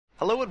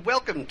Hello and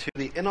welcome to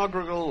the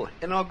inaugural.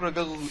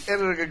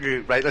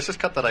 Right, let's just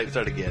cut that out and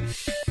start again.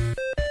 I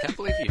can't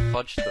believe you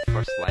fudged the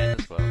first line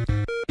as well.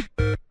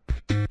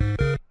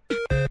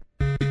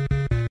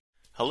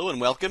 Hello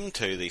and welcome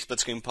to the Split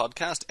Screen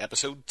Podcast,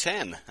 episode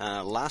 10.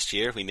 Last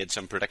year we made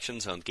some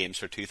predictions on games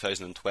for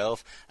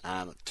 2012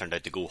 and it turned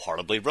out to go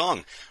horribly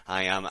wrong.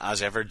 I am,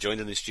 as ever,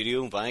 joined in the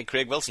studio by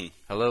Craig Wilson.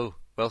 Hello,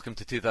 welcome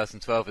to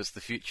 2012, it's the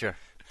future.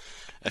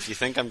 If you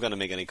think I'm going to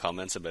make any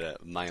comments about a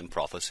Mayan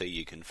prophecy,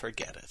 you can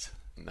forget it.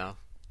 No?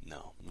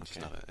 No, I'm just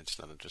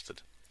not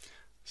interested.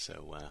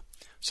 So,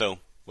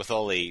 with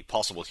all the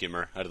possible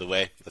humour out of the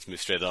way, let's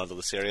move straight on to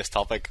the serious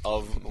topic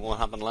of what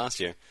happened last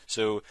year.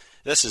 So,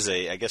 I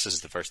guess this is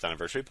the first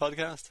anniversary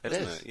podcast. It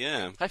isn't is. it?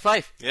 Yeah. High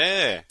five!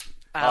 Yeah.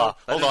 Ow, that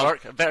hold didn't on.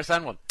 work. I better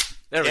send one.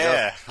 There we go.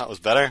 Yeah, that was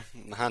better.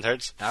 The hand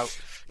hurts. Ow.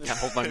 Can't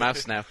hold my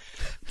mouse now.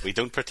 We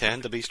don't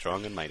pretend to be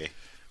strong and mighty.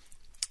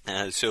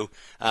 Our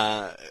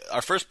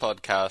first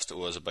podcast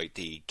was about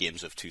the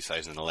games of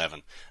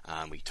 2011,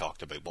 and we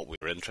talked about what we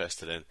were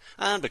interested in,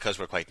 and because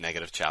we're quite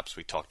negative chaps,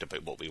 we talked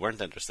about what we weren't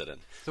interested in.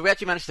 So we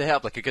actually managed to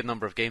help a good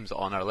number of games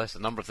on our list. A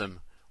number of them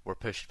were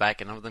pushed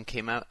back, and a number of them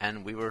came out,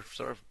 and we were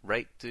sort of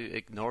right to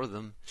ignore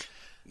them.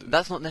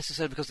 That's not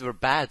necessarily because they were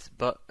bad,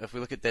 but if we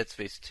look at Dead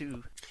Space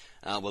 2...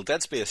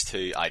 Dead Space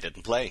 2 I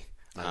didn't play.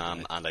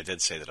 And I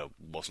did say that I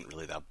wasn't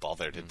really that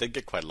bothered. It did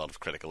get quite a lot of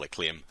critical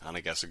acclaim, and I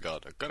guess it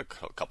got a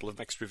couple of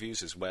mixed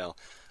reviews as well.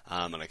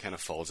 And it kind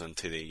of falls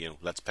into the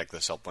let's pick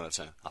this up when it's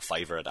a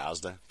fiver at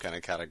Asda kind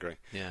of category.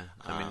 Yeah,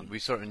 I mean, we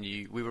sort of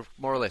knew, we were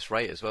more or less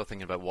right as well,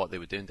 thinking about what they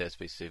would do in Dead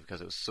Space 2,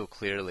 because it was so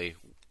clearly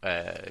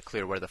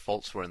clear where the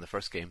faults were in the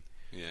first game.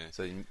 Yeah.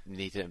 So you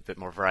need a bit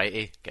more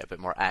variety, get a bit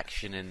more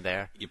action in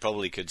there. You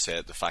probably could say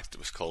that the fact it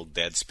was called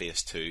Dead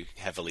Space 2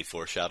 heavily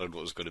foreshadowed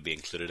what was going to be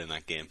included in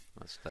that game.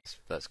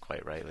 That's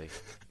quite rightly.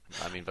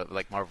 I mean, but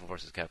like Marvel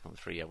vs. Capcom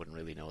 3, I wouldn't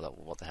really know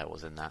what the hell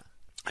was in that.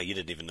 You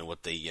didn't even know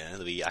what the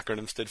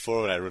acronym stood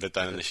for when I wrote it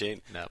down in the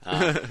sheet. No.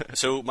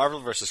 So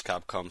Marvel vs.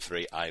 Capcom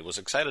 3 I was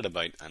excited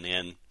about, and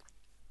then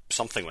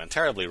something went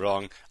terribly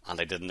wrong,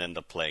 and I didn't end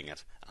up playing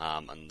it.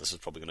 And this is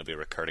probably going to be a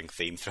recurring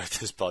theme throughout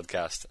this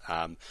podcast.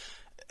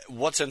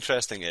 What's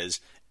interesting is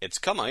it's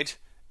come out,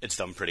 it's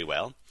done pretty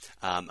well,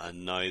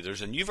 and now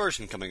there's a new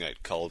version coming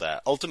out called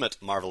Ultimate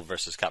Marvel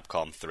vs.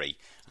 Capcom 3.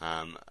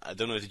 I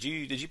don't know, did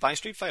you buy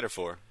Street Fighter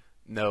 4?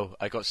 No,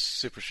 I got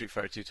Super Street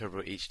Fighter 2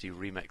 Turbo HD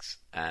Remix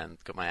and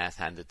got my ass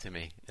handed to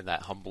me, and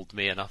that humbled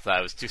me enough that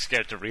I was too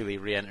scared to really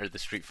re-enter the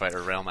Street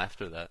Fighter realm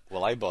after that.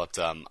 Well, I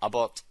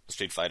bought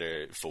Street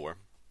Fighter 4,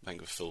 I think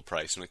it was full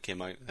price when it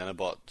came out, then I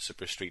bought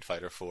Super Street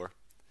Fighter 4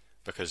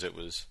 because it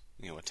was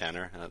a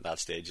tenner, and at that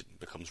stage it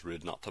becomes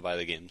rude not to buy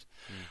the games.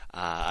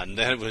 And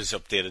then it was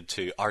updated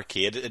to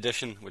Arcade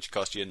Edition, which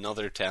cost you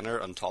another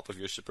tenner on top of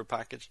your super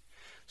package.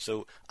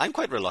 So I'm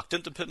quite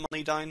reluctant to put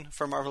money down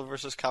for Marvel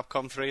vs.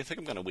 Capcom 3. I think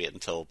I'm going to wait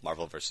until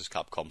Marvel vs.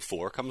 Capcom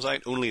 4 comes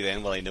out. Only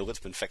then will I know it's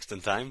been fixed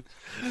in time.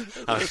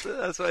 That's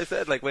what I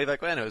said, way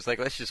back when. I was like,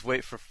 let's just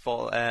wait for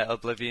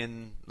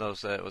Oblivion. No,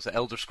 was it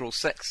Elder Scrolls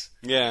 6?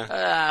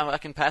 Yeah. I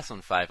can pass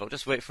on 5. I'll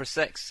just wait for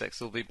 6.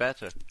 6 will be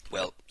better.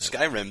 Well,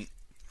 Skyrim,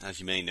 as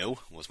you may know,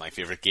 was my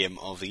favourite game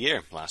of the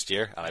year last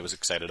year, and I was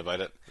excited about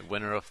it. The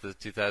winner of the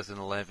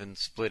 2011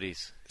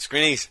 Splitties.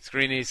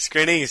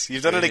 Screenies.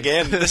 You've done it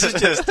again. This is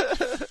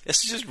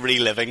just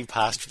reliving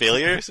past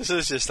failures. This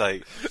is just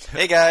like,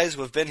 hey guys,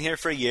 we've been here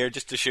for a year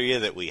just to show you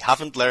that we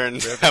haven't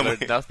learned. We haven't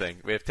learned nothing.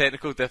 We have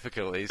technical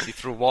difficulties. You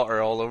throw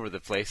water all over the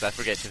place. I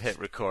forget to hit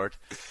record.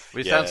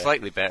 We sound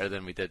slightly better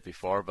than we did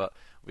before, but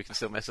we can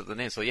still mess up the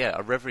name. So yeah,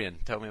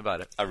 Arivian. Tell me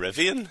about it.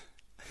 Arivian?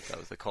 That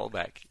was the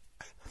callback.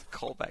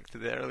 Callback to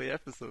the early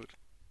episode.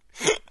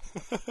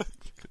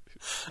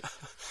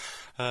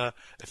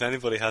 If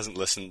anybody hasn't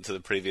listened to the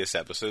previous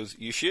episodes,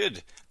 you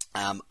should.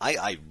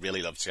 I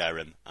really loved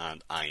Skyrim,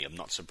 and I am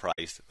not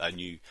surprised. I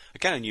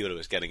kind of knew what I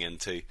was getting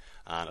into,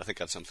 and I think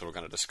that's something we're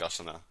going to discuss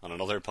on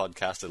another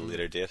podcast at a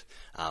later date.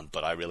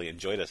 But I really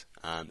enjoyed it,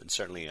 and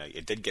certainly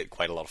it did get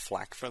quite a lot of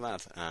flack for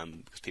that,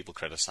 because people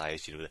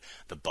criticised,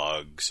 the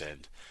bugs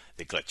and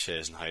the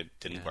glitches and how it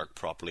didn't work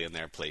properly in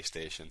their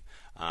PlayStation.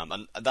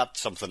 And that's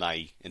something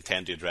I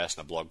intend to address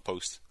in a blog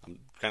post. I'm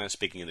kind of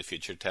speaking in the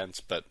future tense,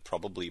 but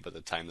probably by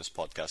the time this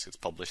podcast gets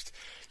published,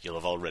 you'll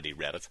have already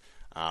read it.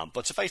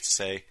 But suffice to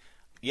say,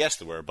 yes,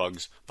 there were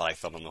bugs, but I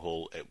thought on the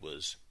whole it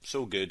was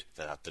so good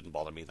that didn't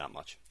bother me that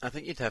much. I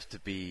think you'd have to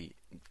be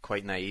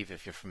quite naive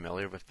if you're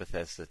familiar with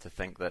Bethesda to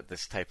think that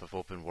this type of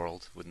open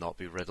world would not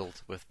be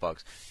riddled with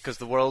bugs. Because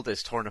the world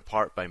is torn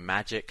apart by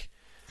magic.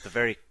 The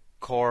very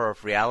core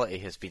of reality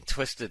has been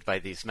twisted by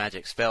these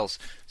magic spells,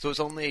 so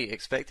it's only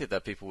expected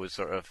that people would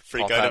sort of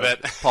freak out a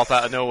bit, pop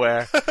out of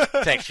nowhere.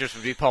 Textures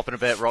would be popping a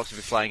bit, rocks would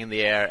be flying in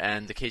the air,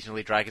 and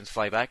occasionally dragons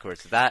fly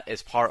backwards. That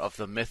is part of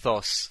the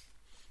mythos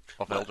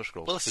of Elder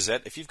Scrolls. Well, this is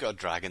it. If you've got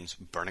dragons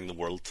burning the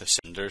world to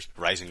cinders,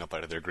 rising up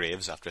out of their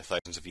graves after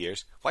thousands of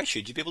years, why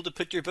should you be able to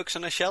put your books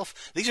on a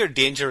shelf? These are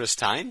dangerous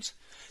times.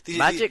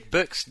 Magic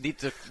books need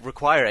to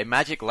require a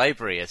magic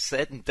library, as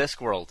said in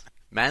Discworld,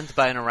 manned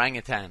by an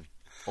orangutan.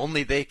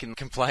 Only they can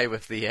comply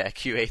with the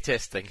QA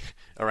testing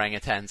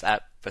orangutans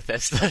at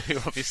Bethesda, who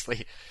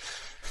obviously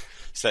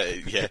So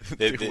yeah,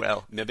 do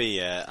well.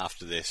 Maybe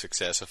after the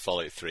success of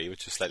Fallout 3,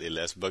 which was slightly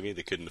less buggy,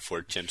 they couldn't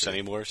afford chimps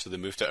anymore, so they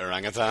moved to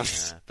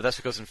orangutans. Yeah, but that's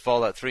because in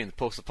Fallout 3, in the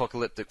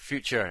post-apocalyptic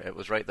future, it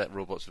was right that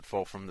robots would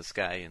fall from the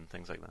sky and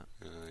things like that.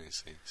 I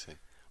see.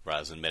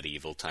 Whereas in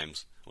medieval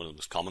times, one of the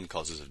most common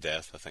causes of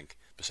death, I think,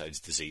 besides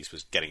disease,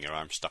 was getting your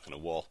arm stuck in a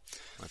wall.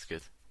 That's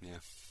good. Yeah.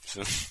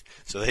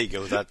 So there you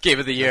go. That Game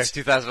of the Year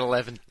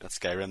 2011. That's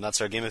Skyrim. That's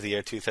our Game of the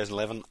Year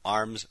 2011.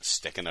 Arms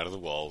sticking out of the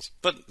walls.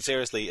 But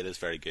seriously, it is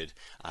very good.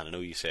 And I know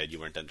you said you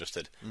weren't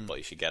interested, but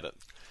you should get it.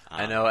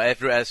 I know,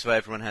 that's what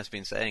everyone has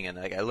been saying, and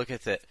I look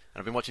at it, and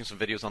I've been watching some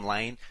videos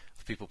online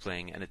of people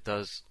playing, and it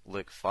does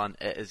look fun.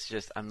 It is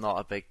just, I'm not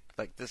a big,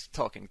 like, there's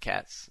talking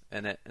cats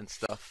in it and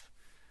stuff.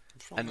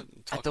 And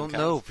I don't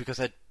know, because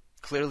I'd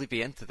clearly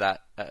be into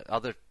that at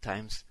other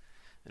times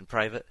in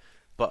private.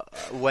 But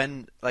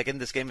when, like, in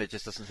this game, it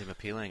just doesn't seem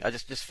appealing.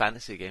 Just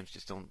fantasy games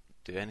just don't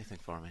do anything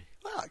for me.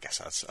 Well, I guess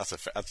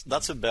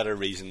that's a better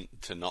reason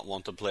to not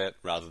want to play it,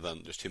 rather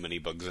than there's too many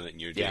bugs in it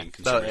and you're doing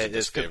consumers a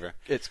disfavour.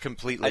 It's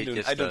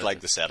completely. I don't like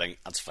the setting.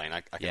 That's fine.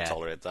 I can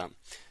tolerate that.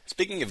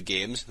 Speaking of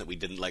games that we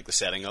didn't like the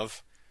setting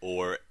of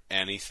or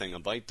anything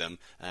about them,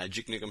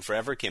 Duke Nukem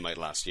Forever came out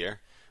last year.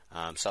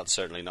 So that's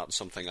certainly not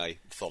something I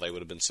thought I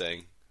would have been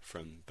saying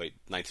from about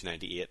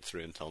 1998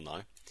 through until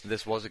now.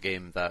 This was a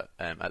game that,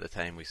 at the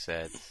time, we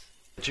said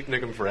Duke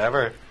Nukem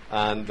Forever,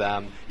 and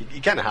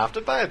you kind of have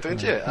to buy it,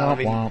 don't you?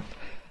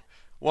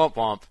 Womp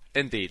womp.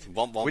 Indeed.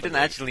 Womp womp. We didn't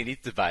actually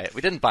need to buy it.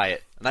 We didn't buy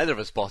it. Neither of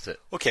us bought it.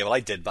 Okay, well,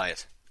 I did buy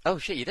it. Oh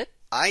shit, you did?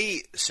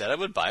 I said I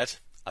would buy it.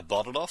 I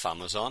bought it off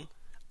Amazon.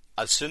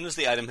 As soon as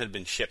the item had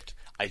been shipped,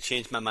 I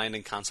changed my mind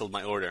and cancelled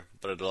my order,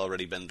 but it had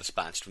already been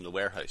dispatched from the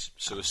warehouse.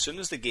 So as soon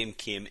as the game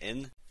came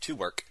in to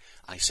work,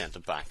 I sent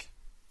it back.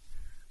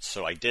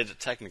 So I did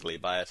technically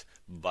buy it,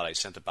 but I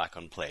sent it back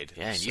unplayed.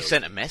 Yeah, and so you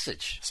sent a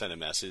message. Sent a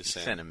message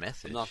saying, I'm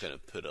not going to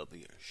put up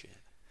with your shit.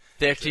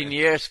 13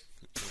 years.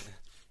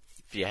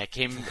 If you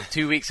came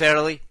 2 weeks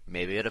early,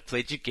 maybe I'd have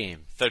played your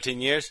game.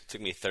 13 years? It took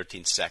me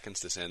 13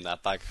 seconds to send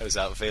that back. How does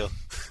that feel?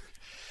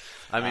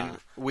 I mean,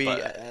 we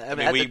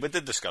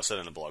did discuss it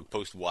in a blog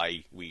post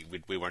why we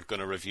weren't going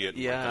to review it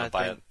and weren't going to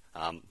buy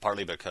it.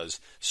 Partly because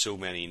so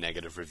many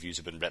negative reviews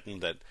have been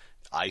written that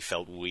I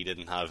felt we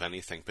didn't have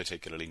anything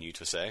particularly new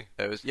to say.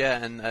 It was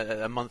and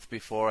a month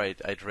before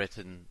I'd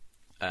written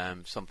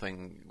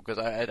something because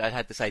I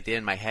had this idea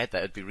in my head that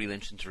it'd be really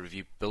interesting to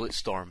review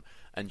Bulletstorm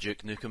and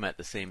Duke Nukem at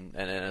the same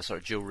in a sort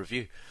of Joe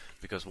review,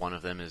 because one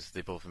of them is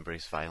they both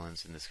embrace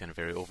violence in this kind of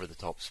very over the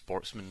top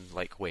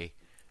sportsman-like way.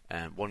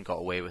 One got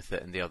away with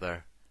it and the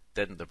other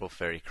didn't. They're both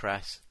very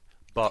crass,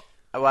 but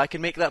I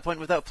can make that point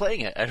without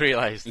playing it. I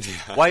realised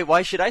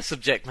why should I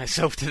subject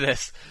myself to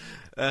this?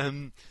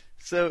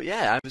 So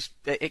yeah,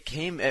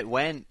 it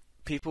went.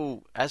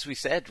 People, as we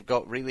said,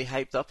 got really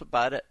hyped up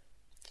about it.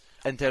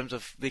 In terms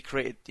of they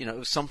created, it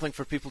was something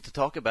for people to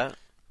talk about. It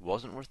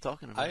wasn't worth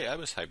talking about. I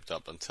was hyped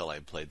up until I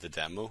played the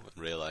demo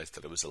and realised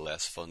that it was a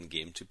less fun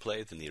game to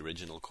play than the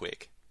original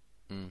Quake,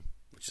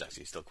 which is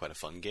actually still quite a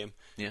fun game.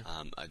 Yeah.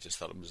 I just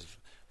thought it was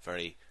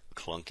very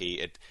clunky.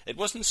 It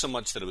wasn't so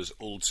much that it was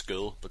old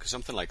school, because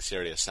something like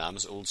Serious Sam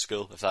is old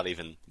school, if that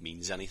even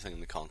means anything in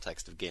the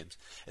context of games.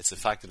 It's the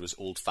fact that it was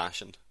old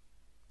fashioned.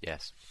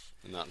 Yes.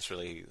 And I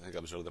think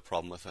that was really the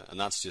problem with it. And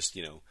that's just,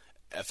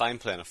 if I'm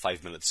playing a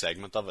 5-minute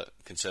segment of it,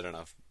 considering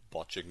I've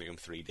bought Duke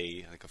Nukem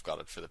 3D, I think I've got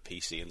it for the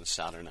PC and the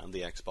Saturn and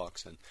the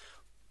Xbox, and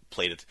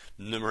played it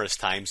numerous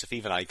times. If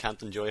even I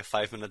can't enjoy a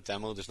 5-minute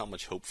demo, there's not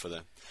much hope for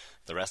the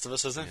rest of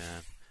us, is there?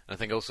 Yeah. And I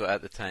think also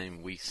at the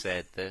time we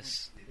said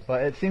this.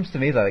 But it seems to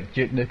me that like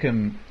Duke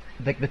Nukem,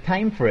 like the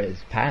time for it is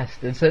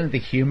past. Instead of the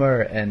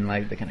humour and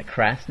like the kind of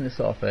crassness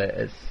of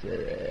it,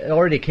 it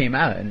already came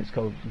out and it's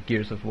called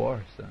Gears of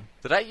War. So.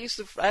 Did I used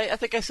to? I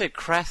think I said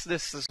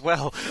crassness as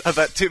well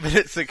about 2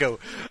 minutes ago.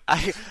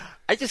 I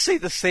just say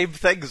the same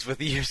things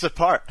with years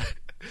apart.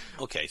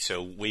 Okay,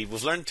 so we've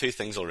learned two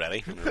things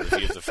already in a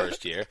review of the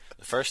first year.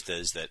 The first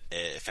is that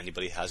if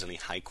anybody has any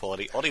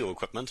high-quality audio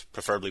equipment,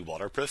 preferably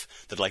waterproof,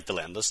 they'd like to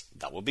lend us,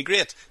 that would be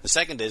great. The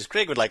second is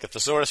Craig would like a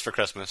thesaurus for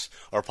Christmas,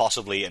 or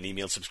possibly an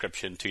email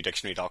subscription to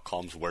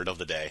Dictionary.com's Word of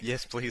the Day.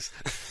 Yes, please.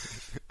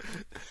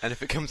 And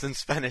if it comes in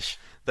Spanish,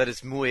 that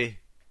is muy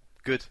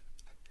good.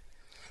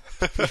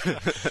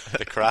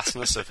 The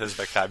crassness of his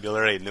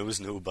vocabulary knows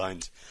no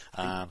bounds.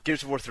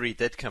 Gears of War 3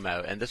 did come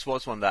out, and this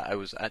was one that it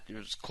was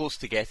close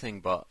to getting,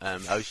 but I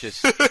was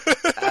just...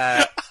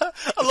 I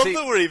love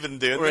that we're even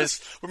doing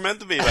this. We're meant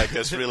to be like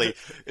this really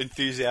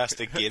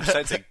enthusiastic game.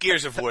 Sounds like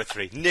Gears of War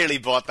 3. Nearly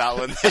bought that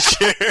one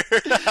this year.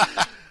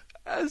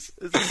 As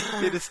it's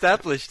been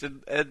established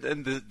in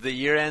the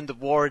year-end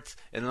awards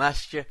in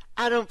last year,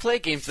 I don't play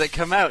games that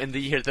come out in the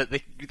year that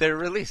they're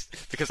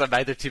released, because I'm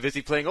either too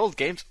busy playing old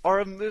games or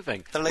I'm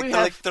moving. They're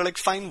like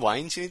fine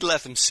wines. You need to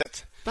let them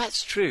sit.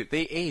 That's true.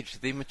 They age.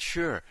 They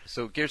mature.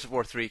 So Gears of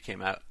War 3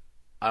 came out.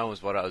 I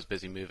was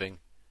busy moving.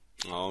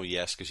 Oh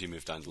yes, because you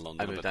moved down to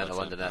London. I moved down to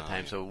London at that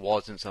time, so it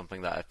wasn't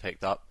something that I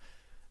picked up.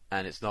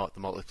 and it's not the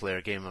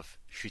multiplayer game of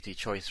shooty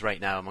choice right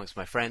now amongst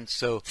my friends,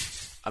 so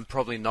I'm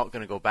probably not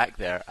going to go back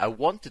there. I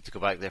wanted to go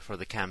back there for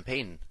the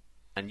campaign,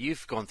 and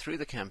you've gone through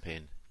the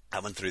campaign. I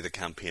went through the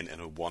campaign in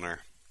a oneer.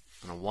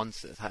 And a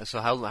once, so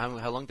how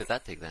long did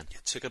that take then?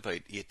 It took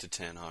about 8 to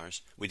 10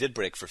 hours. We did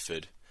break for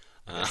food.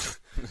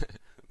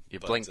 You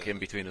blink in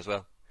between as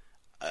well.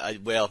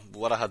 Well,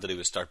 what I had to do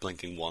was start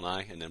blinking one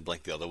eye and then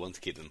blink the other one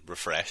to keep them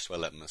refreshed while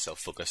letting myself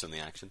focus on the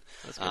action.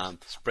 That's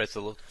good. Spreads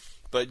the load.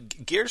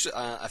 But Gears,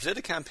 I did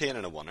a campaign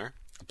in a oneer.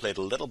 I played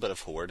a little bit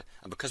of Horde,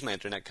 and because my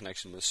internet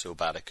connection was so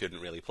bad, I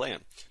couldn't really play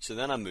it. So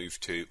then I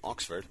moved to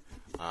Oxford,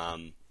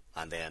 and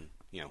then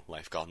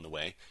life got in the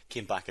way.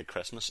 Came back at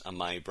Christmas, and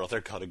my brother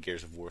got a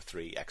Gears of War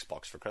 3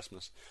 Xbox for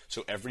Christmas.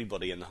 So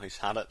everybody in the house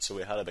had it. So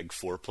we had a big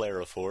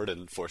 4-player of Horde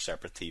and 4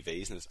 separate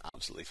TVs, and it's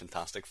absolutely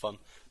fantastic fun.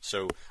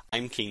 So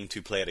I'm keen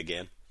to play it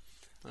again.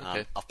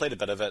 Okay. I've played a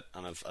bit of it,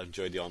 and I've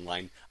enjoyed the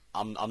online.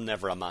 I'm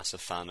never a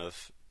massive fan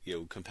of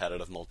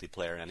competitive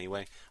multiplayer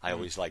anyway. I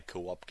always like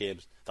co-op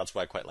games. That's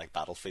why I quite like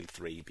Battlefield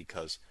 3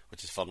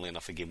 which is funnily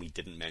enough a game we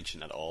didn't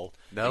mention at all.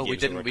 No, we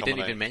didn't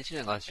even mention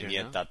it last year.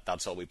 And yet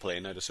that's all we play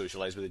now to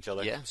socialise with each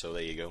other. Yeah. So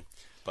there you go.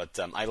 But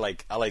I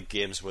like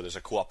games where there's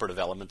a cooperative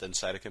element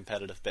inside a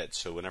competitive bit.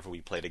 So whenever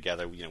we play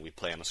together, we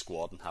play in a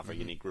squad and have our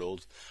unique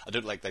roles. I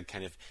don't like that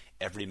kind of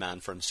every man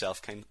for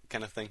himself kind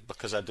of thing,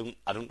 because I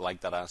don't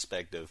like that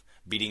aspect of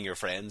beating your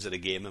friends at a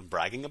game and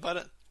bragging about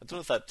it. I don't know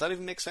if does that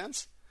even make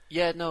sense.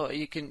 Yeah, no,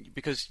 you can,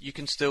 because you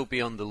can still be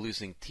on the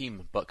losing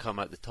team but come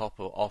out the top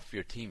off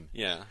your team.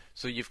 Yeah.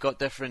 So you've got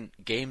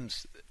different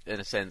games in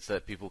a sense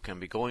that people can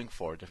be going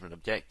for, different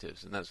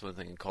objectives, and that's one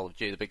thing in Call of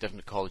Duty. The big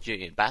difference in Call of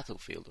Duty and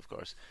Battlefield, of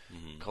course.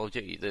 Call of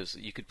Duty,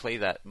 you could play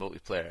that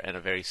multiplayer in a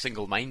very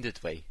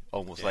single-minded way,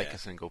 almost like a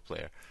single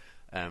player.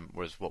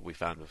 Whereas what we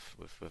found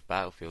with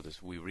Battlefield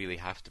is we really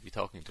have to be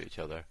talking to each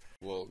other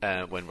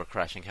when we're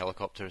crashing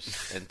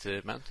helicopters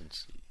into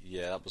mountains.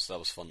 Yeah, that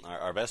was fun.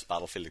 Our best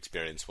Battlefield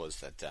experience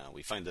was that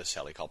we found this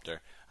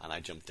helicopter, and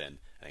I jumped in, and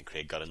then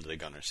Craig got into the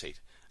gunner's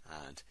seat,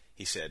 and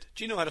he said,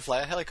 "Do you know how to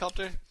fly a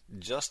helicopter?"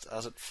 Just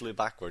as it flew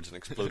backwards and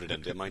exploded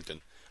into a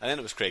mountain. And then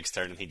it was Craig's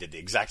turn, and he did the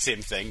exact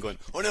same thing, going,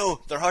 "Oh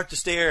no, they're hard to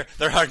steer,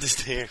 they're hard to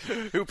steer."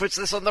 Who puts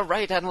this on the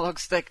right analog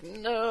stick?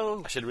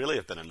 No! I should really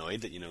have been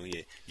annoyed that,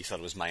 you thought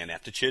it was my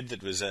ineptitude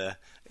that was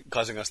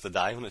causing us to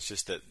die, when it's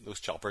just that those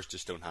choppers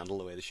just don't handle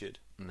the way they should.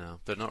 No,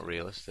 they're not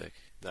realistic.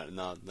 They're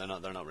not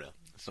real.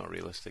 It's not a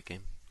realistic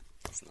game.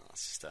 It's not.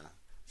 It's just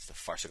a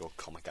farcical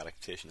comic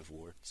adaptation of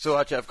war. So,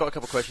 actually, I've got a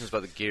couple of questions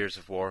about the Gears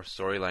of War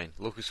storyline.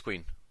 Locust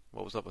Queen,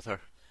 what was up with her?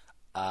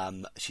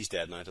 She's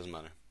dead now, it doesn't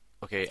matter.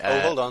 Okay.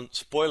 Hold on.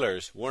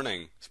 Spoilers.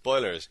 Warning.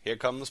 Spoilers. Here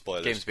come the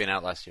spoilers. Game's been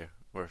out last year.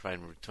 We're fine.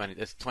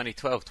 It's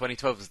 2012.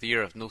 2012 is the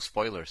year of no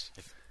spoilers.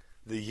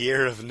 The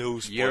year of no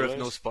spoilers? Year of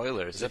no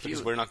spoilers. Is that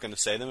because we're not going to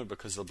say them, or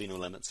because there'll be no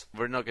limits?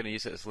 We're not going to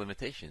use it as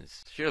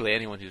limitations. Surely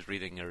anyone who's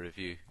reading a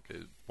review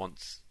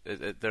wants...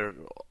 They're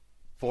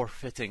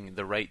forfeiting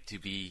the right to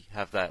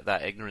have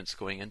that ignorance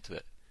going into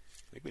it.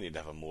 I think we need to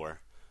have a more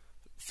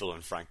full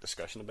and frank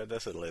discussion about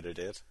this at a later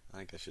date. I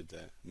think I should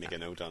make a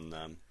note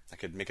on... I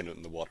could make a note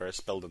in the water I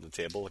spilled on the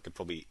table. I could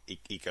probably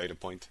eke out a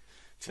point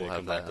to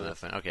come back to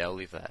this. Okay, I'll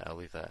leave that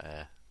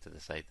to the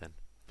side then.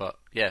 But,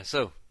 yeah,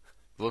 so...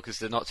 The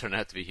Locusts did not turn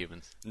out to be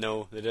humans.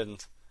 No, they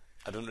didn't.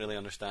 I don't really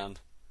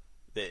understand.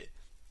 There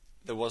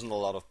wasn't a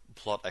lot of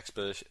plot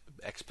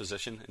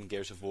exposition in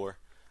Gears of War.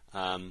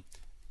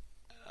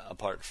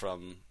 Apart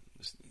from...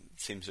 It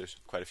seems there's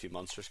quite a few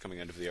monsters coming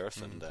out of the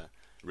earth, and...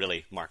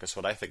 really, Marcus,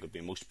 what I think would be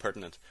most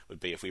pertinent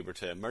would be if we were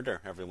to murder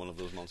every one of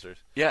those monsters.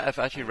 Yeah, I've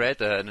actually read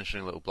an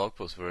interesting little blog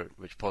post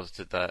which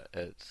posited that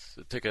it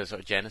took a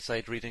sort of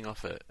genocide reading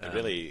off it.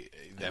 Really,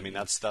 I mean,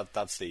 that's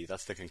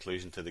the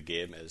conclusion to the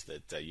game, is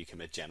that you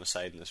commit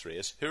genocide in this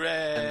race.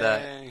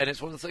 Hooray! And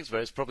it's one of the things where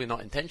it's probably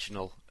not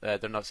intentional. They're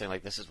not saying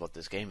like this is what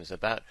this game is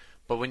about.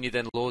 But when you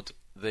then load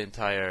the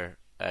entire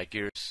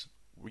Gears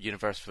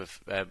universe with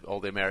all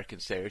the American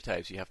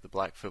stereotypes, you have the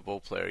black football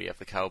player, you have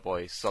the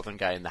cowboy, southern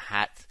guy in the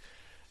hat.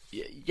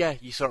 Yeah,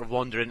 you sort of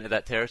wander into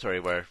that territory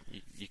where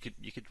you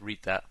could read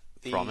that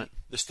from it.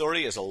 The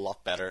story is a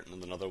lot better than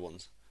the other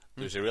ones.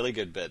 There's a really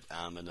good bit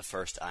in the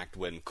first act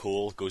when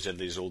Cole goes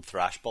into his old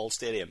thrashball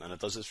stadium, and it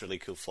does this really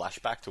cool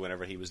flashback to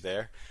whenever he was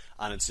there.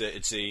 And I think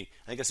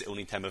it's the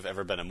only time I've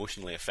ever been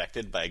emotionally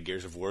affected by a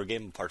Gears of War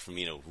game, apart from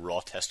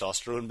raw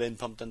testosterone being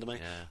pumped into me.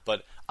 Yeah.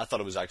 But I thought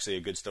it was actually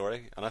a good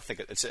story, and I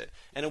think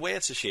in a way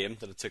it's a shame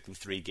that it took them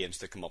 3 games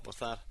to come up with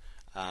that.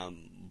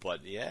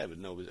 But yeah, it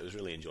was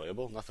really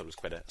enjoyable, and I thought it was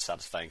quite a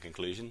satisfying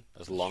conclusion,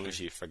 as long as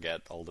you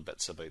forget all the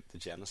bits about the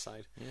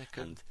genocide. Yeah,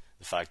 cool. And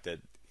the fact that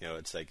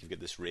it's like you've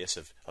got this race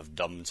of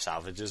dumb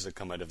savages that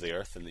come out of the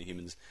earth, and the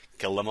humans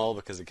kill them all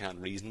because they can't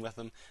reason with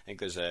them.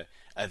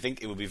 I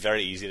think it would be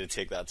very easy to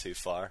take that too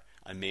far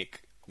and make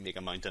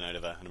a mountain out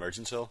of an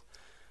emergency cell.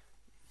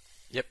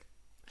 Yep.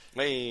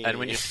 Hey. And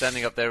when you're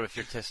standing up there with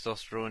your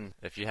testosterone,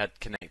 if you had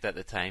Kinect at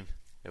the time,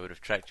 It would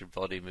have tracked your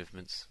body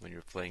movements when you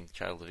were playing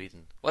Child of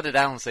Eden. What did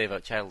Alan say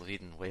about Child of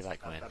Eden way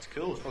back when? That's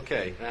cool.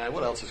 Okay,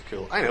 what else is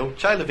cool? I know,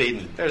 Child of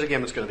Eden. There's a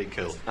game that's going to be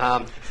cool.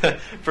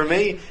 For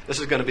me, this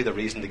is going to be the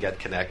reason to get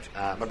Kinect.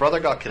 My brother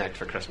got Kinect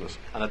for Christmas,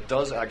 and it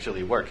does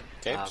actually work.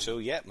 Okay, so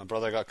yeah, my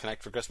brother got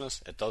Kinect for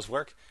Christmas. It does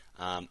work.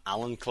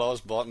 Alan Claus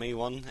bought me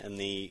one in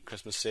the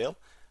Christmas sale.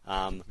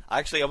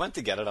 Actually, I went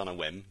to get it on a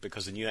whim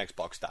because the new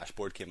Xbox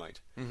dashboard came out,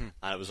 and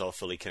it was all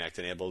fully Kinect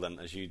enabled. And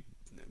as we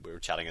were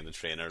chatting in the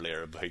train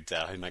earlier about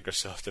how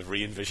Microsoft have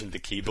re-envisioned the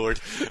keyboard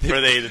for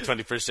the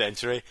 21st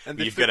century. And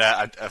you've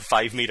got a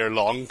 5 meter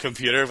long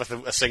computer with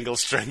a single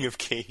string of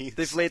keys.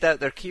 They've laid out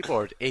their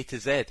keyboard A to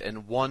Z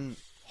in one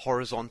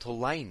horizontal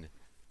line,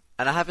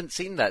 and I haven't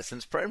seen that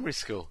since primary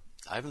school.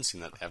 I haven't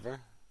seen that ever.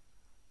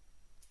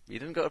 You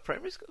didn't go to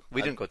primary school?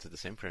 We didn't go to the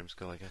same primary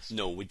school, I guess.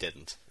 No, we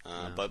didn't.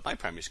 But my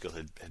primary school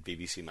had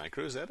BBC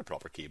Micros. They had a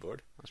proper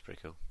keyboard. That's pretty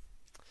cool.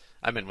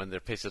 I mean, when they're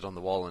pasted on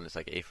the wall and it's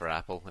like A for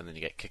apple, and then you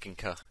get kicking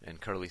K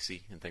and curly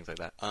C and things like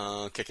that.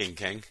 Kicking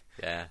King.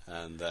 Yeah.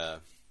 And there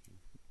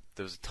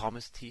was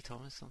Thomas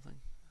something.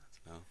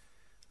 I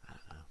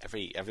don't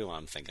know. Everyone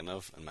I'm thinking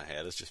of in my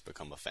head has just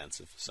become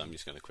offensive, so I'm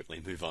just going to quickly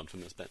move on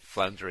from this bit.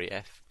 Floundering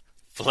F.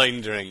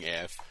 Floundering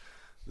F.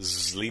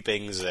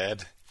 Sleeping Z.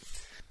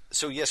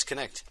 So yes,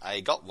 Kinect. I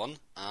got one,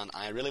 and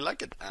I really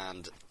like it,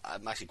 and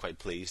I'm actually quite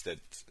pleased that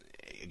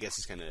I guess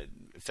it's kind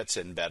of fits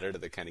in better to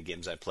the kind of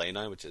games I play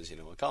now, which is,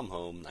 I come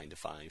home 9 to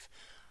 5,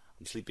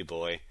 I'm a sleepy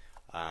boy,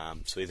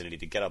 so either I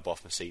need to get up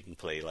off my seat and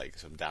play like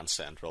some Dance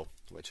Central,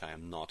 which I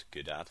am not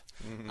good at,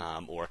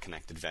 or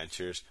Kinect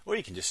Adventures, or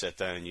you can just sit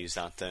down and use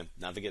that to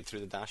navigate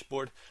through the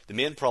dashboard. The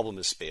main problem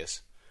is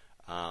space.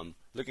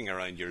 Looking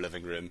around your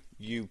living room,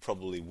 you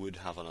probably would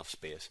have enough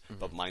space,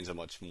 but mine's a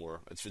much more.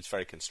 It's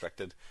very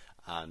constricted,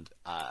 and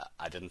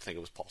I didn't think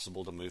it was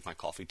possible to move my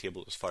coffee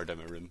table as far down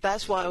my room.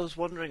 That's what I was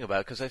wondering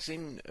about, because I've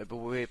seen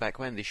way back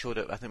when they showed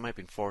it. I think it might have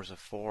been Forza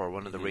 4 or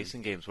one of the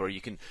racing games where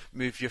you can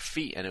move your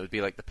feet and it would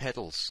be like the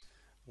pedals.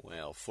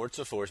 Well,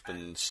 Forza 4's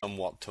been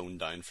somewhat toned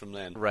down from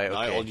then. Right,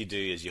 okay. Now all you do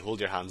is you hold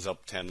your hands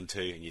up 10 and 2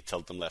 and you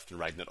tilt them left and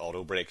right and it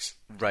auto brakes.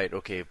 Right,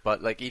 okay.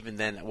 But like even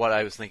then, what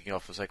I was thinking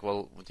of was like,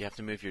 well, do you have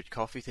to move your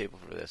coffee table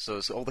for this? So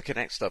it's all the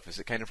Kinect stuff. Is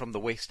it kind of from the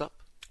waist up?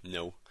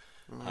 No.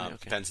 Okay.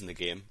 Depends on the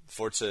game.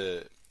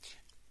 Forza,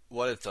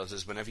 what it does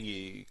is whenever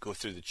you go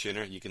through the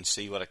tuner, you can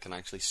see what it can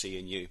actually see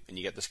in you. And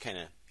you get this kind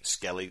of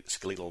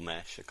skeletal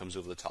mesh that comes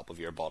over the top of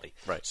your body.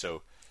 Right.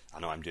 So I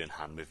know I'm doing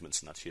hand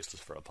movements and that's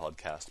useless for a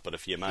podcast, but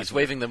if you imagine... He's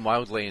waving them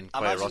wildly and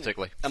quite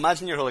erotically.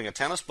 Imagine you're holding a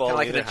tennis ball kind of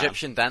like in an either hand.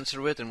 Egyptian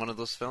dancer would in one of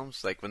those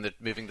films, like when they're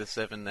moving the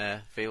 7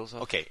 veils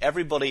off. Okay,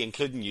 everybody,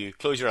 including you,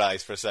 close your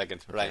eyes for a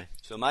second. Okay. Right.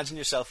 So imagine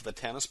yourself with a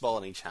tennis ball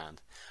in each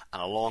hand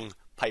and a long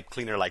pipe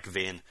cleaner-like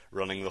vein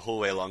running the whole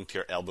way along to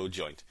your elbow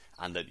joint,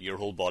 and that your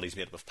whole body's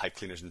made up of pipe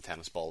cleaners and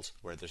tennis balls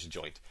where there's a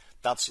joint.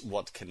 That's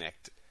what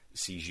Kinect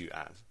sees you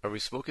as. Are we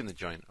smoking the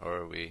joint, or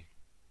are we...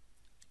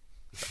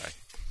 Sorry.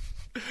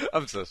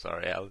 I'm so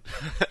sorry, Alan.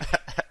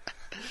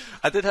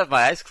 I did have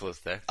my eyes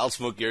closed there. I'll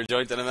smoke your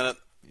joint in a minute.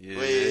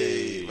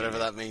 Yay. Whatever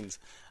that means.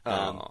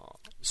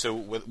 So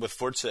with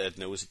Forza, it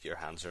knows that your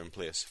hands are in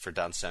place. For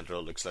Dance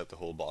Central, it looks like the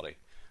whole body.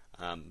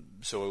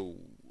 So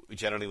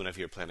generally, whenever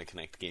you're playing a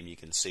Kinect game, you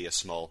can see a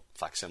small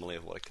facsimile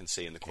of what it can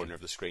see in the corner of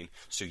the screen,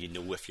 so you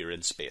know if you're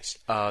in space.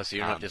 So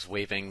you're not just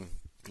waving,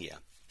 yeah,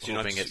 so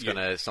hoping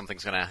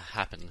something's gonna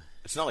happen.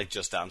 It's not like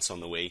Just Dance on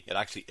the Wii. It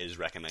actually is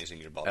recognising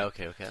your body.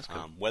 Okay, that's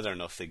cool. Whether or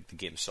not the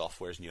game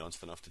software is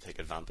nuanced enough to take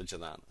advantage of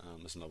that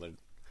is another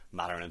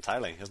matter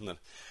entirely, isn't it?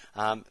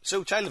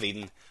 So, Child of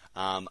Eden,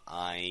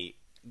 I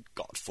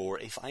got for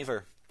a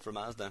 $5 for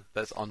Mazda.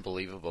 That's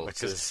unbelievable.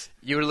 Which is...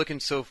 You were looking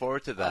so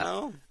forward to that. I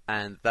know.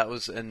 And that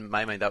was, in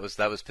my mind, that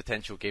was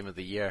potential Game of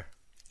the Year.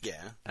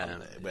 Yeah.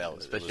 Well,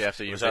 especially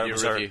after your video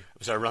review. It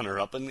was our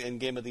runner-up in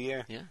Game of the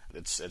Year. Yeah.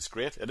 It's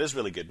great. It is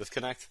really good with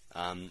Kinect.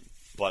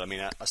 But I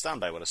mean, I stand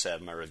by what I said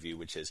in my review,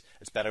 which is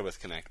it's better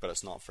with Kinect, but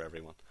it's not for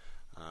everyone.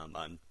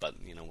 But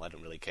you know, I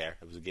don't really care.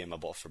 It was a game I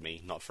bought for me,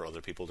 not for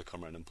other people to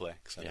come around and play,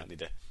 because I don't need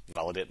to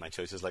validate my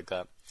choices like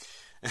that.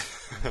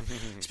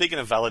 Speaking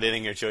of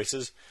validating your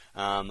choices,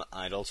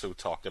 I'd also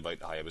talked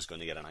about how I was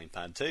going to get an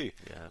iPad 2,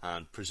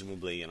 and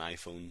presumably an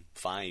iPhone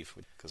 5.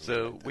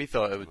 So we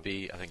thought it would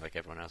be, I think like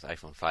everyone else,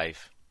 iPhone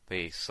 5.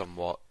 They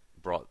somewhat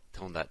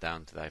toned that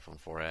down to the iPhone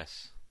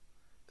 4S.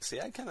 See,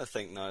 I kind of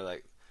think now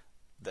like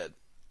that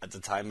at the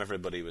time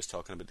everybody was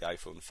talking about the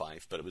iPhone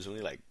 5, but it was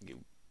only like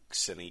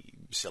silly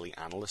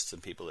analysts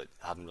and people that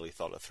hadn't really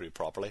thought it through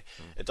properly.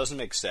 It doesn't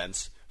make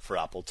sense for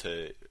Apple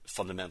to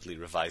fundamentally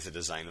revise the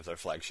design of their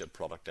flagship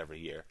product every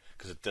year,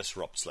 because it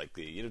disrupts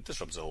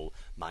disrupts the whole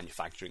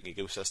manufacturing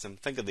ecosystem.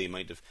 Think of the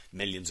amount of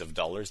millions of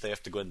dollars they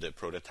have to go into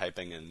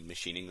prototyping and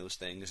machining those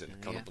things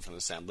and come up with an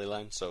assembly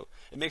line. So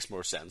it makes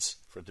more sense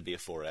for it to be a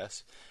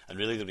 4S. And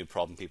really the only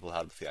problem people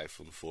had with the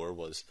iPhone 4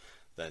 was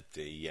that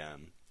the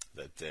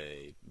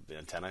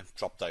antenna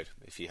dropped out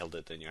if you held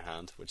it in your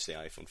hand, which the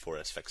iPhone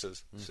 4S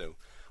fixes. So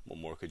what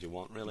more could you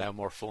want, really? Now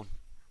more phone.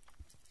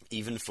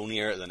 Even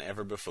phonier than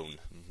ever before.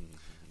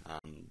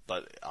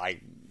 But I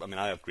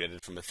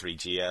upgraded from a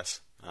 3GS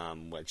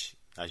which,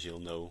 as you'll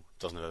know,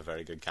 doesn't have a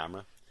very good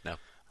camera. No.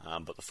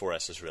 But the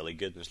 4S is really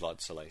good. There's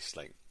lots of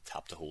like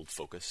tap to hold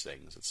focus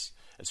things.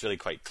 It's really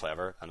quite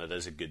clever, and it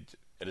is a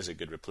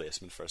good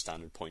replacement for a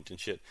standard point and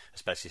shoot,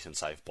 especially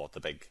since I've bought the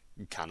big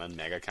Canon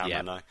mega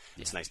camera now.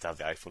 It's nice to have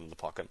the iPhone in the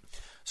pocket.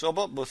 So I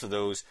bought both of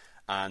those,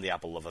 and the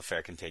Apple love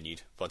affair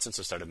continued. But since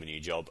I started my new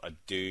job, I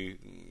do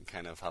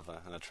kind of have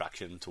an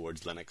attraction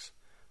towards Linux,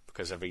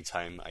 because every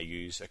time I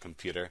use a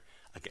computer,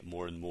 I get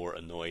more and more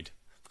annoyed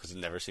because it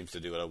never seems to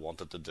do what I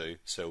want it to do.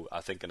 So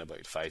I think in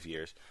about 5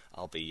 years,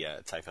 I'll be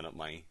typing up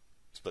my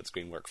split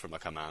screen work from a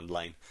command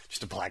line,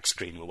 just a black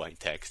screen with white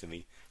text and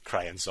me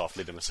crying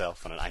softly to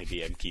myself on an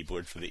IBM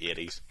keyboard from the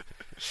 80s.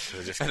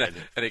 So just and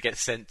it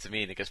gets sent to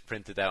me, and it gets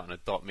printed out on a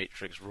dot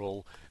matrix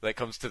roll that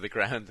comes to the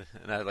ground,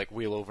 and I like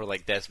wheel over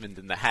like Desmond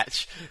in The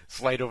Hatch,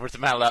 slide over to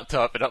my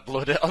laptop and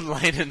upload it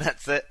online, and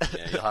that's it.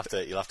 Yeah,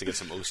 you'll have to get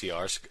some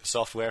OCR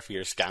software for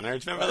your scanner.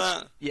 Do you remember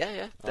that?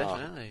 Yeah,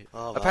 definitely.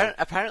 Oh,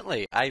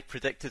 Apparently, I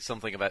predicted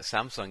something about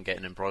Samsung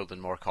getting embroiled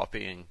in more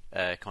copying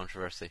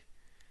controversy.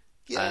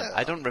 Yeah.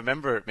 I don't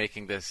remember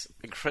making this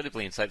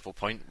incredibly insightful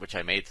point, which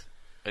I made.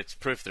 It's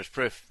proof. There's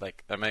proof.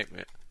 Like I might.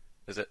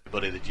 Is it?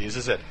 Buddy that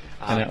uses it.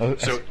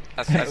 So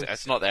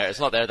it's not there. It's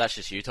not there. That's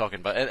just you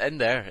talking. But in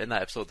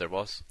that episode, there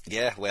was.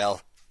 Yeah.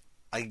 Well,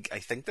 I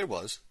think there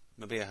was.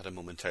 Maybe I had a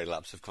momentary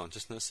lapse of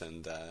consciousness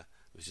and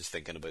was just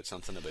thinking about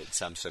something about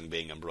Samsung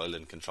being embroiled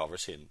in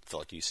controversy and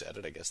thought you said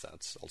it. I guess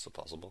that's also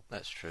possible.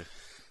 That's true.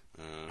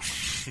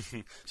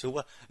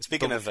 So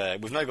speaking of,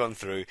 we've now gone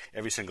through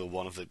every single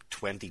one of the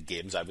 20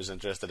 games I was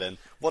interested in.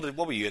 What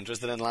were you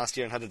interested in last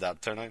year, and how did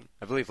that turn out?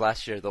 I believe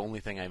last year the only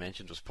thing I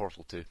mentioned was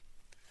Portal 2,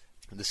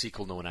 the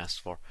sequel no one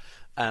asked for.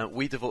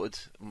 We devoted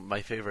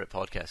my favourite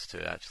podcast to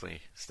it, actually,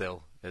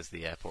 still, is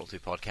the Portal 2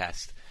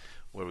 podcast,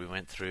 where we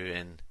went through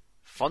in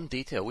fun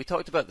detail. We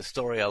talked about the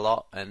story a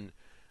lot, and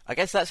I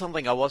guess that's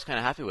something I was kind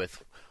of happy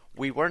with.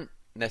 We weren't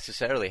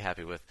necessarily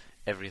happy with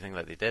everything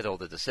that they did, all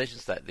the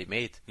decisions that they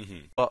made.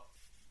 Mm-hmm. But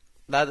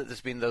now that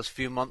there's been those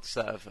few months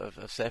that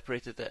have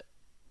separated it,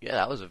 yeah,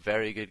 that was a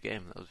very good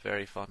game. That was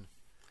very fun.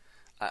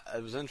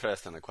 It was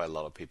interesting that quite a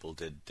lot of people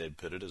did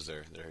put it as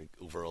their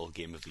overall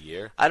game of the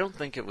year. I don't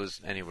think it was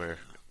anywhere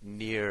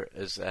near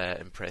as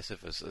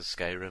impressive as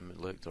Skyrim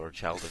looked, or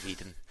Child of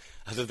Eden.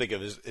 I don't think it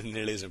was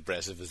nearly as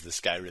impressive as the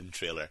Skyrim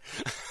trailer.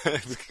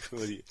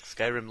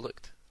 Skyrim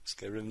looked.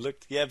 Skyrim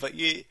looked. Yeah, but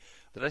you...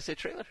 Did I say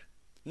trailer?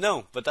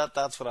 No, but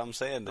that's what I'm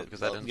saying.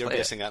 Because I didn't you're play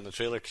basing it. that on the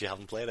trailer because you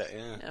haven't played it.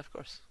 Yeah, of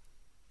course.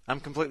 I'm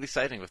completely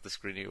siding with the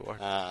Screeny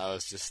Award. I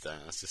was just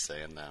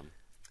saying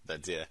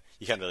that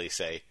you can't really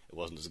say it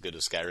wasn't as good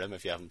as Skyrim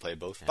if you haven't played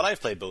both. Yeah. But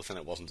I've played both, and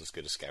it wasn't as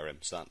good as Skyrim,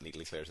 so that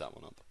neatly clears that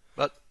one up.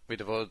 But we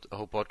devoted a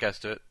whole podcast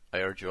to it.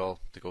 I urge you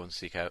all to go and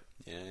seek out.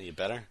 Yeah, you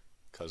better,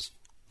 because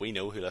we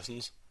know who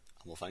listens,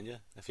 and we'll find you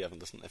if you haven't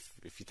listened.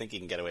 If you think you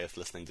can get away with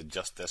listening to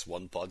just this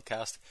one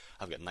podcast,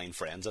 I've got 9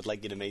 friends I'd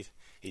like you to meet,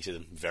 each of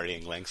them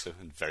varying lengths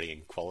and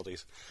varying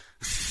qualities.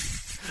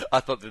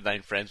 I thought the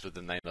 9 friends were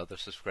the 9 other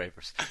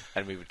subscribers,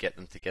 and we would get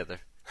them together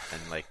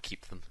and like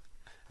keep them,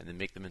 and then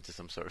make them into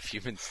some sort of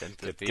human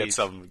centipede.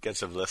 Get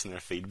some listener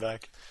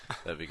feedback.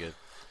 That'd be good.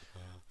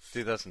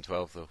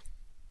 2012 though.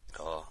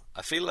 Oh,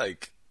 I feel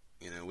like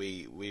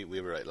we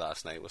were out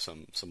last night with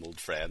some old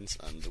friends,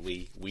 and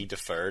we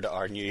deferred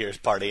our New Year's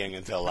partying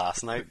until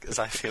last night because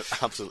I feel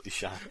absolutely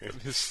shattered. I'm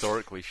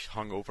historically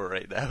hungover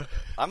right now.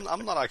 I'm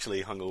not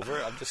actually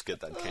hungover. I've just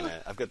got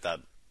that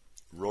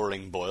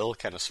roaring boil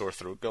kind of sore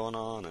throat going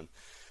on, and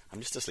I'm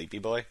just a sleepy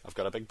boy. I've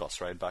got a big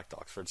bus ride back to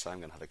Oxford, so I'm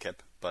going to have a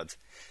kip. But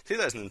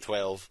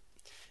 2012,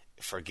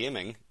 for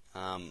gaming,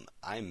 I'm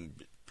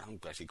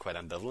actually quite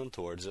ambivalent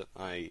towards it.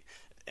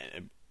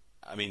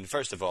 I mean,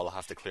 first of all, I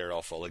have to clear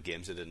off all the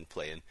games I didn't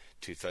play in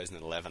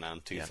 2011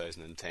 and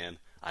 2010. Yeah.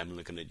 I'm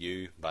looking at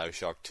you,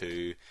 BioShock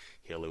 2,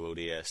 Halo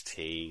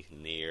ODST,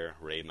 Nier,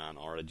 Rayman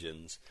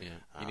Origins. Yeah.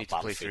 You need to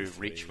play through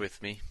 3. Reach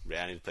with me.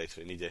 Yeah, I need to play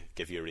through. I need to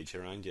give you a reach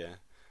around, yeah.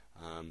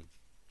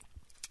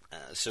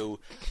 So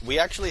we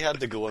actually had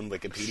to go on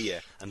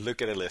Wikipedia and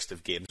look at a list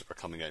of games that were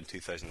coming out in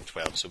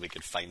 2012 so we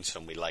could find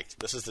some we liked.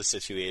 This is the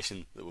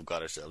situation that we've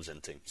got ourselves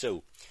into.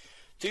 So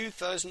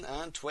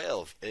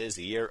 2012 is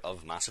the year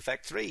of Mass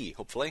Effect 3,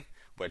 hopefully,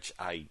 which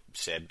I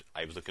said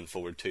I was looking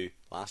forward to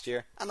last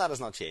year, and that has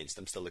not changed.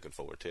 I'm still looking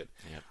forward to it.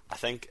 Yep. I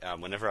think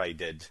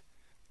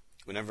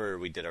whenever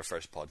we did our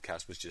first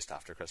podcast was just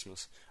after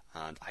Christmas,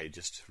 and I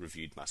just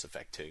reviewed Mass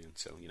Effect 2, and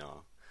so,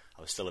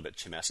 I was still a bit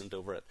tumescent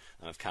over it,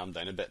 and I've calmed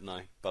down a bit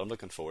now, but I'm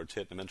looking forward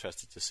to it. I'm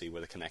interested to see where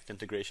the Kinect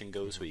integration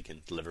goes, where you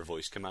can deliver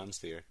voice commands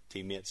to your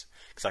teammates,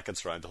 because that can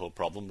surround the whole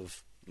problem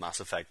of Mass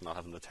Effect not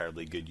having a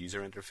terribly good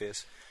user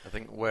interface. I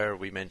think where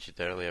we mentioned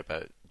earlier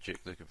about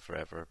Duke Nukem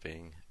Forever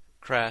being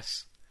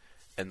crass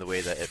in the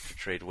way that it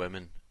portrayed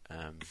women,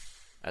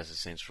 as in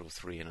Saints Row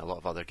 3 and a lot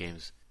of other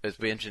games,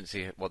 it'll be interesting to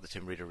see what the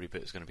Tomb Raider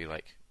reboot is going to be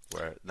like,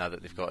 where now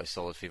that they've got a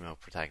solid female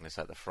protagonist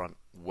at the front,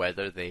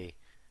 whether they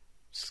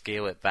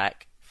scale it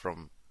back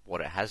from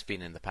what it has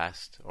been in the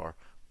past or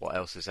what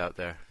else is out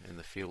there in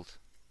the field.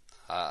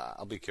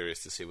 I'll be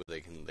curious to see what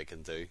they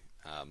can do.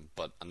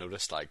 But I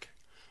noticed,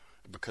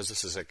 because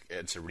it's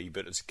a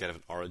reboot, it's kind of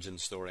an origin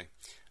story.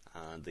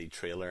 And the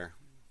trailer,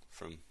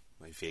 from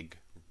my vague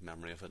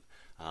memory of it,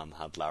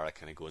 had Lara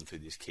kind of going through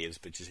these caves,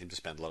 but she seemed to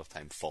spend a lot of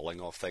time falling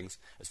off things.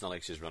 It's not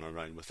like she's running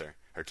around with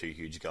her two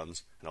huge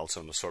guns and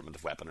also an assortment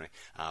of weaponry,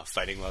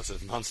 fighting lots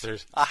of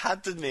monsters. I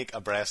had to make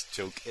a breast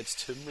joke. It's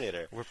Tomb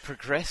Raider. We're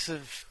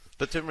progressive.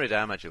 But Tomb Raider,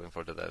 I'm actually looking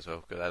forward to that as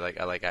well, because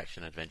I like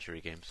action adventure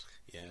games.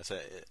 Yeah,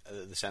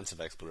 the sense of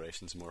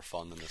exploration is more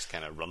fun than this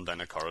kind of run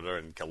down a corridor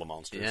and kill the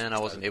monsters. Yeah, and I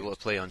wasn't able to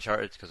play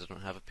Uncharted because I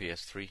don't have a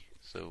PS3.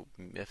 So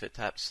if it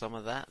taps some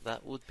of that,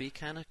 that would be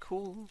kind of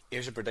cool.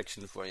 Here's a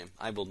prediction for you.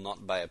 I will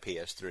not buy a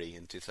PS3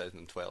 in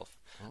 2012.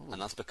 Oh.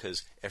 And that's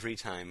because every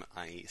time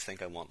I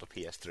think I want a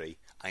PS3,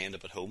 I end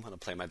up at home and I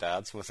play my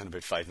dad's. Within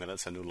about 5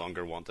 minutes, I no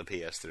longer want a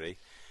PS3.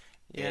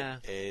 Yeah.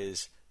 It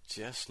is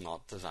just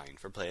not designed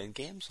for playing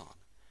games on.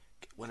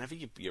 Whenever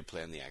you're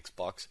playing the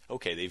Xbox,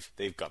 okay,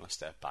 they've gone a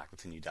step back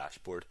with the new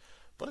dashboard,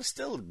 but it's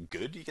still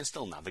good. You can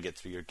still navigate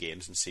through your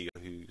games and see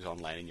who's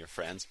online and your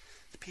friends.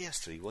 The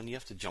PS3 one, you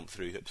have to jump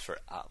through hoops for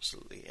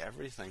absolutely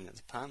everything.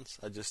 It's pants.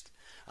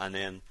 And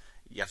then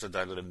you have to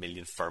download a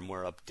million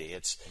firmware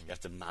updates. You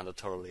have to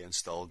mandatorily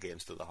install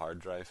games to the hard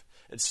drive.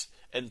 It's,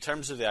 in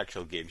terms of the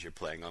actual games you're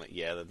playing on it,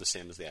 yeah, they're the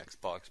same as the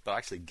Xbox, but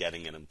actually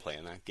getting in and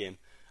playing that game,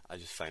 I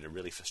just find a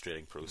really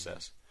frustrating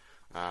process.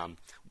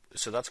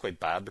 So that's quite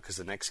bad, because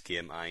the next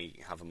game I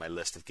have on my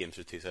list of games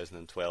for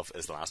 2012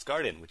 is The Last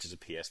Guardian, which is a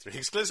PS3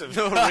 exclusive.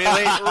 No,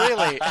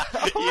 really?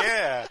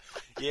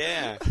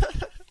 Yeah.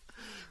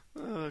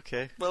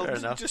 Okay, well, fair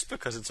enough. Just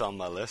because it's on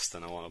my list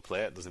and I want to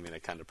play it doesn't mean I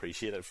can't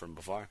appreciate it from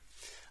before.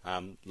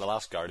 The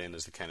Last Guardian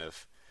is the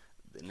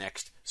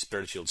next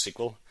spiritual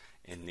sequel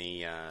in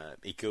the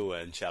Echo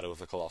and Shadow of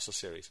the Colossus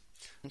series.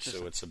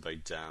 So it's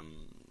about...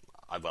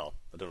 I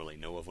don't really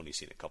know. I've only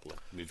seen a couple of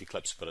movie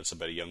clips, but it's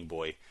about a young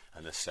boy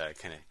and this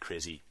kind of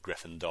crazy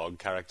griffin dog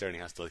character, and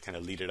he has to kind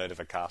of lead it out of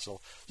a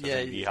castle. So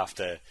you have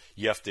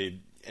to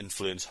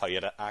influence how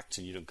it acts,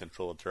 and you don't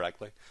control it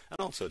directly. And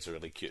also, it's a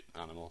really cute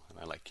animal, and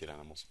I like cute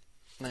animals.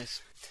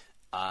 Nice.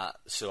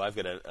 So I've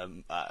got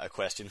a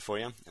question for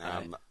you.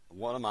 Right.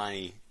 One of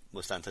my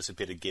most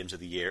anticipated games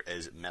of the year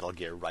is Metal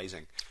Gear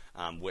Rising,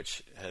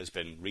 which has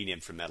been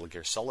renamed from Metal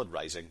Gear Solid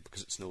Rising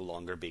because it's no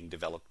longer being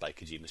developed by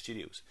Kojima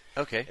Studios.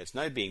 Okay. It's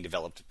now being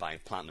developed by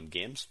Platinum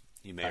Games.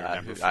 You may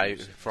remember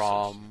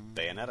from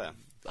Bayonetta.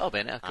 Oh,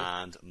 Bayonetta. Okay.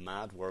 And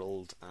Mad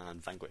World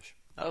and Vanquish.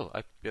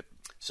 Yep.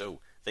 So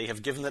they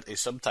have given it a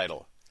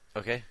subtitle.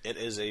 Okay. It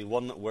is a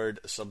one-word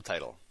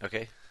subtitle.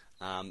 Okay.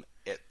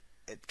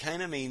 It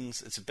kind of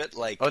means, it's a bit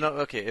like... Oh, no,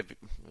 okay. It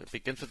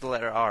begins with the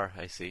letter R,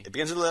 I see. It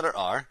begins with the letter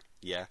R,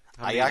 yeah.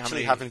 I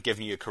actually haven't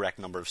given you a correct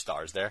number of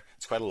stars there.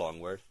 It's quite a long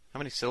word. How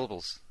many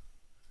syllables?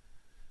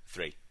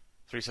 3.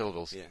 3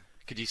 syllables? Yeah.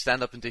 Could you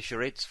stand up and do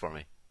charades for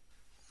me?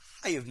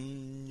 I have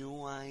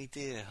no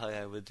idea how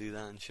I would do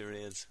that in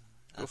charades.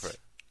 Go for it.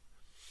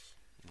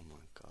 Oh my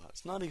god.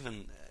 It's not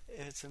even...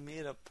 It's a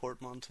made-up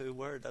portmanteau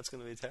word. That's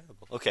going to be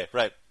terrible. Okay,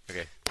 right.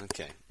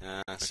 Okay.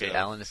 So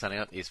Alan is standing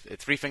up. He's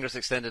 3 fingers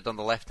extended on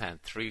the left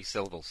hand. 3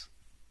 syllables.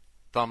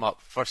 Thumb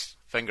up. First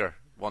finger.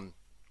 One.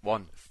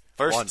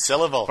 First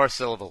syllable. First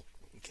syllable.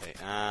 Okay.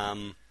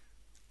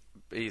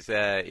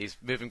 He's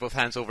moving both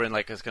hands over in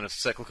like a kind of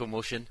cyclical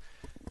motion.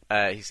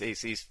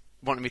 He's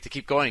wanting me to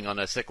keep going on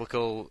a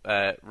cyclical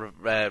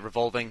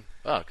revolving.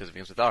 Oh, because it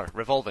begins with R.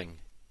 Revolving.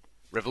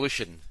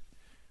 Revolution.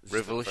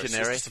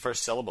 Revolutionary. It's the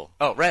first syllable.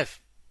 Oh, rev.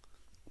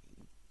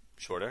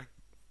 Shorter.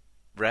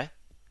 Re.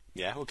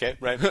 Yeah, okay,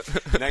 right.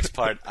 Next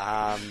part.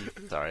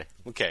 Sorry.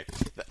 Okay,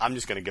 I'm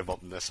just going to give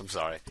up on this, I'm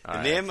sorry.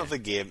 The name of the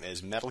game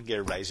is Metal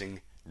Gear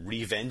Rising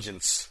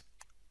Revengeance.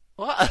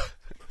 What?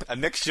 A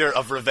mixture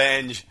of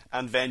revenge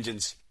and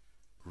vengeance.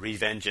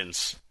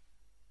 Revengeance.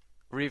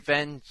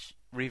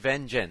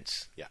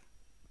 Revengeance. Yeah.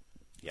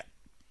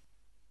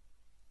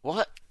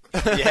 What?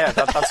 Yeah,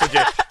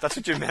 that's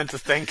what you meant to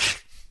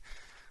think.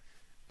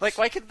 Like,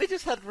 why couldn't they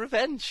just had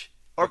revenge?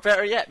 Or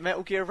better yet,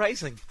 Metal Gear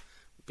Rising?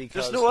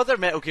 Because there's no other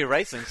Metal Gear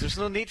Risings. There's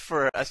no need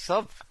for a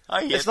sub.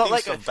 It's not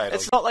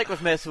like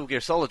with Metal Gear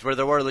Solid where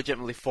there were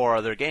legitimately 4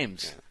 other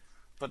games. Yeah.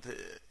 But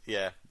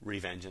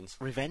Revengeance.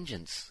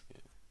 Revengeance.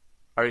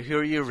 Yeah. Who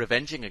are you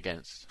revenging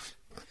against?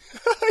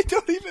 I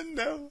don't even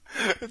know.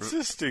 It's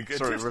just too good.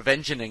 Sorry,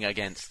 revenging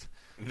against.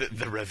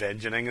 The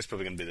revengeing is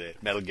probably going to be the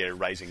Metal Gear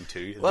Rising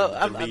 2. Well,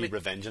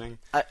 revengeing.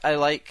 I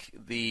like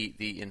the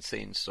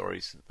insane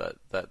stories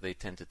that they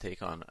tend to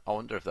take on. I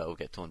wonder if that will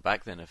get toned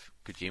back then if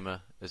Kojima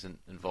isn't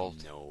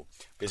involved. No.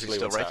 Basically,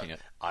 still writing it.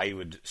 I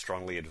would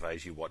strongly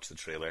advise you watch the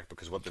trailer,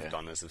 because what they've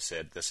done is they've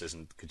said this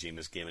isn't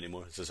Kojima's game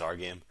anymore, this is our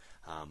game.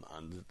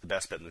 And the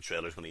best bit in the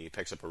trailer is when he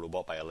picks up a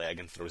robot by a leg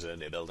and throws it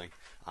into a building.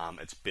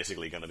 It's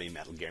basically going to be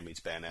Metal Gear meets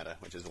Bayonetta,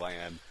 which is why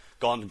I'm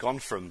gone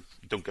from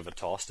don't give a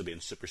toss to being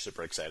super,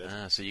 super excited.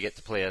 So you get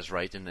to play as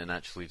Raiden and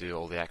actually do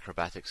all the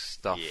acrobatic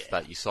stuff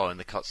that you saw in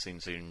the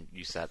cutscenes, and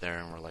you sat there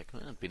and were like,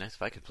 it'd be nice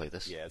if I could play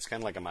this. Yeah, it's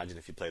kind of like, imagine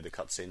if you played the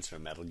cutscenes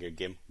from a Metal Gear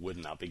game.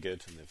 Wouldn't that be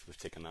good? And they've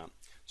taken that.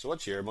 So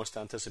what's your most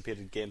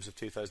anticipated games of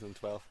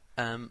 2012?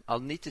 I'll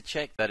need to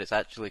check that it's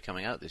actually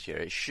coming out this year.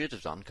 It should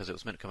have done, because it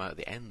was meant to come out at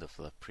the end of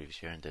the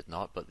previous year and did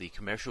not. But the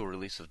commercial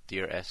release of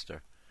Dear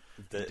Esther.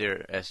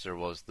 Dear Esther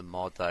was the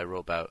mod that I wrote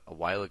about a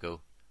while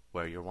ago,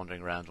 where you're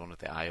wandering around one of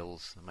the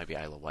isles, it might be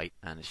Isle of Wight,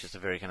 and it's just a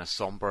very kind of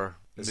somber,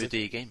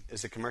 moody game.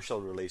 Is the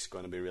commercial release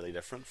going to be really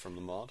different from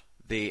the mod?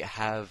 They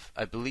have,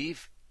 I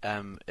believe,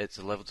 it's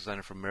a level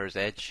designer from Mirror's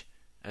Edge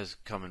has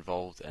come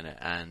involved in it,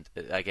 and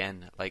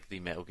again, like the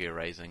Metal Gear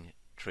Rising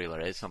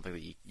trailer, is something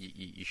that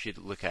you should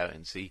look out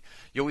and see.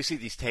 You always see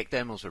these tech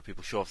demos where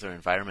people show off their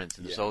environment,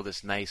 and there's all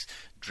this nice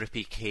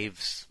drippy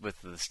caves with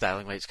the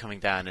styling lights coming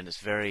down, and it's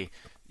very,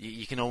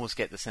 you can almost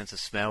get the sense of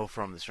smell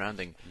from the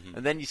surrounding.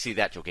 And then you see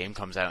the actual game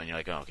comes out and you're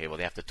like, oh, okay, well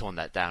they have to tone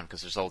that down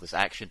because there's all this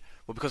action.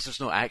 Well, because there's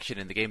no action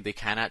in the game, they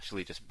can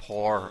actually just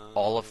pour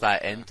all of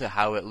that into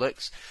how it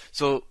looks.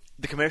 So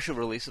the commercial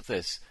release of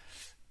this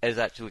is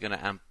actually going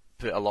to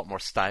put a lot more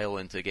style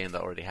into a game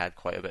that already had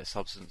quite a bit of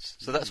substance.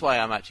 So that's why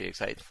I'm actually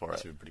excited for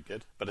it. That's pretty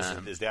good. But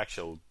is the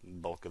actual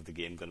bulk of the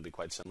game going to be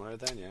quite similar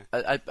then, yeah?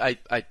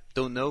 I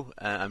don't know.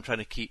 I'm trying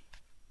to keep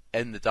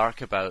in the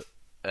dark about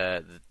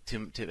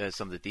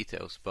some of the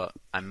details, but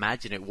I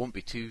imagine it won't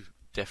be too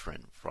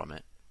different from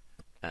it.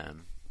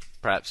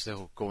 Perhaps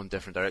they'll go in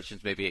different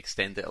directions, maybe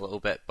extend it a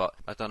little bit, but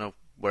I don't know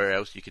where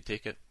else you could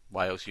take it.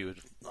 Why else you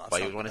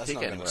would want to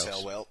take it anywhere else?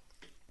 Sell well.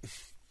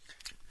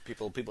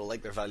 People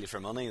like their value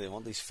for money. They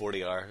want these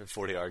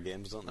 40-hour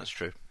games, don't they? That's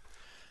true.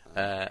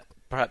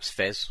 Perhaps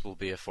Fez will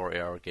be a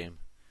 40-hour game.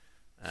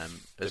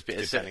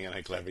 Depending on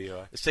how clever you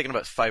are. It's taken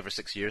about 5 or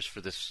 6 years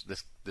for this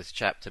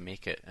chap to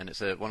make it, and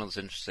it's one of those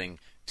interesting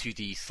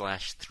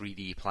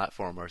 2D/3D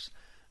platformers.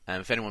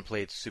 If anyone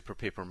played Super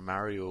Paper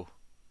Mario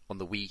on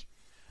the Wii,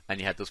 and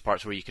you had those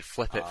parts where you could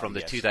flip it from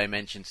the 2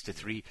 dimensions to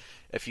 3,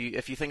 if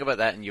you think about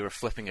that, and you were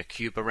flipping a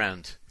cube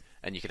around,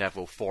 and you could have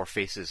 4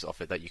 faces of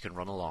it that you can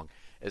run along,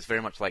 it's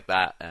very much like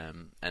that,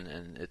 and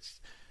it's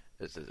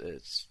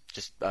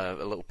just a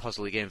little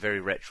puzzly game, very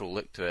retro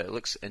look to it. It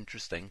looks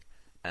interesting.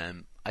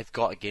 I've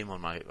got a game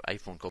on my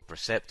iPhone called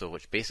Percepto,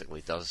 which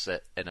basically does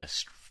it in a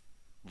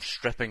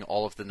stripping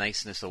all of the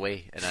niceness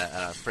away in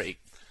a pretty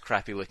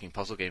crappy looking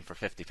puzzle game for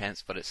 50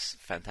 pence, but it's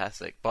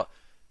fantastic. But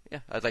yeah,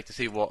 I'd like to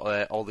see what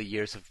all the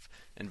years of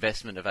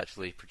investment have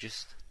actually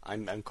produced.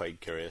 I'm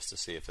quite curious to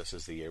see if this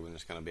is the year when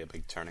there's going to be a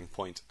big turning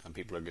point and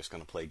people are just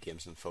going to play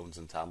games on phones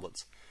and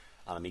tablets.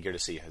 And I'm eager to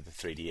see how the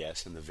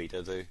 3DS and the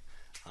Vita do.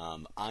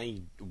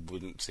 I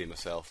wouldn't see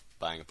myself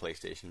buying a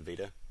PlayStation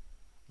Vita.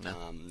 No.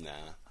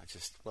 I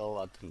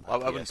didn't buy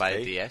I wouldn't buy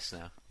a DS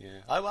now. Yeah.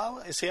 I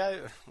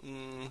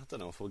don't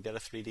know if we'll get a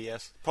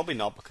 3DS. Probably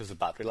not because the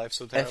battery life's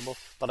so terrible.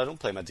 But I don't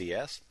play my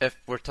DS. If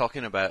we're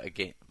talking about a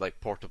game like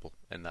portable,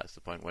 and that's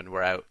the point, when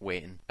we're out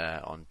waiting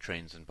on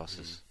trains and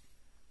buses,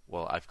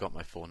 well, I've got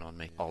my phone on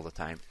me all the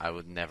time. I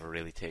would never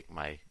really take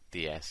my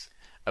DS.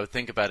 I would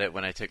think about it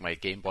when I took my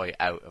Game Boy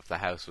out of the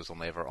house, was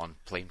only ever on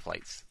plane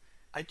flights.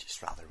 I'd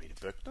just rather read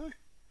a book now.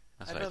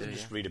 That's I'd what rather I do,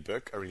 just yeah. read a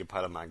book or read a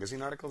pile of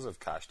magazine articles I've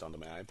cached onto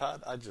my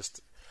iPad.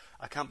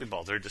 I can't be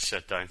bothered to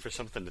sit down for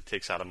something that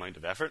takes that amount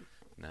of effort.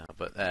 No,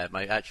 but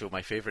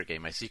my favourite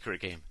game, my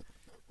secret game.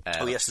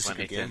 The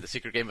secret game. The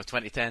secret game of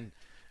 2010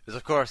 is,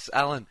 of course,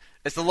 Alan.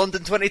 It's the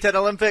London 2010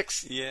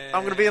 Olympics. Yeah.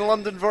 I'm going to be in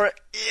London for it.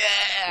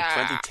 Yeah.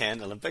 The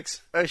 2010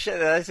 Olympics. Oh shit!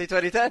 Did I say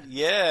 2010?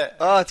 Yeah.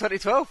 Oh,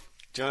 2012.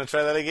 Do you want to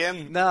try that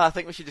again? No, I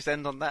think we should just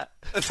end on that.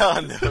 No,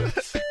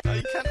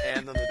 you can't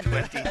end on the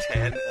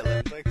 2010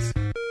 Olympics.